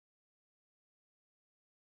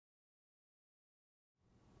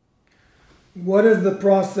What is the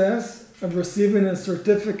process of receiving a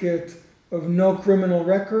certificate of no criminal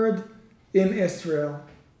record in Israel?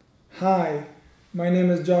 Hi, my name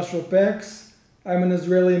is Joshua Pex. I'm an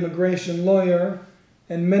Israeli immigration lawyer,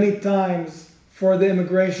 and many times for the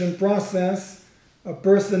immigration process, a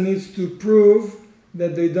person needs to prove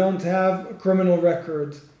that they don't have a criminal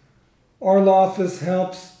record. Our law office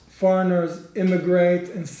helps foreigners immigrate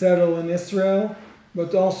and settle in Israel,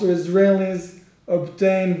 but also Israelis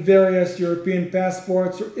obtain various European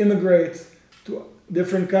passports or immigrate to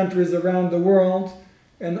different countries around the world.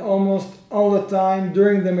 And almost all the time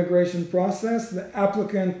during the immigration process, the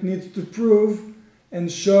applicant needs to prove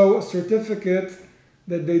and show a certificate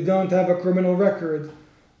that they don't have a criminal record.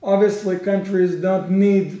 Obviously, countries don't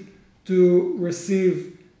need to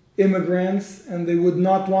receive immigrants, and they would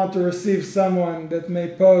not want to receive someone that may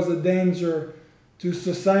pose a danger to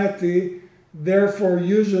society. Therefore,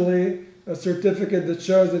 usually, a certificate that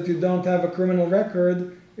shows that you don't have a criminal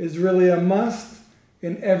record is really a must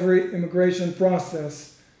in every immigration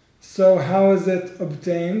process. So how is it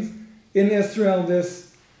obtained? In Israel,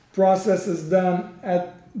 this process is done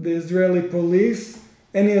at the Israeli police.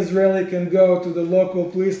 Any Israeli can go to the local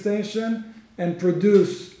police station and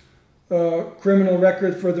produce a criminal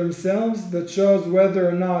record for themselves that shows whether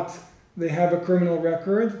or not they have a criminal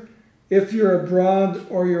record. If you're abroad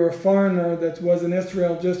or you're a foreigner that was in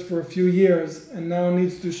Israel just for a few years and now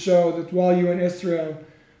needs to show that while you're in Israel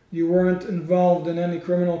you weren't involved in any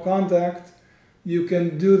criminal conduct, you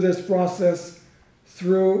can do this process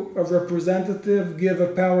through a representative, give a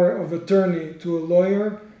power of attorney to a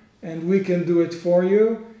lawyer, and we can do it for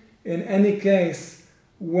you. In any case,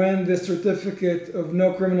 when the certificate of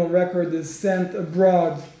no criminal record is sent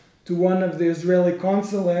abroad to one of the Israeli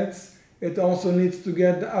consulates, it also needs to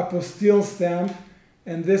get the apostille stamp,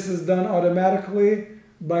 and this is done automatically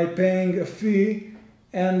by paying a fee,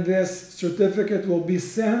 and this certificate will be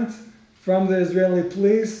sent from the Israeli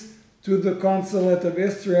police to the consulate of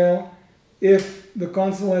Israel if the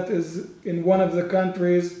consulate is in one of the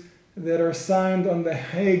countries that are signed on the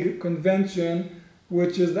Hague Convention,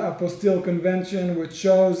 which is the apostille convention, which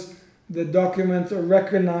shows that documents are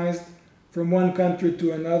recognized from one country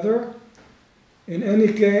to another. In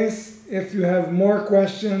any case, if you have more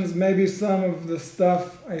questions, maybe some of the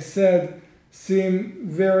stuff I said seem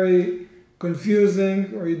very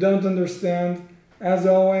confusing or you don't understand, as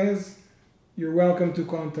always, you're welcome to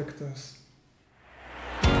contact us.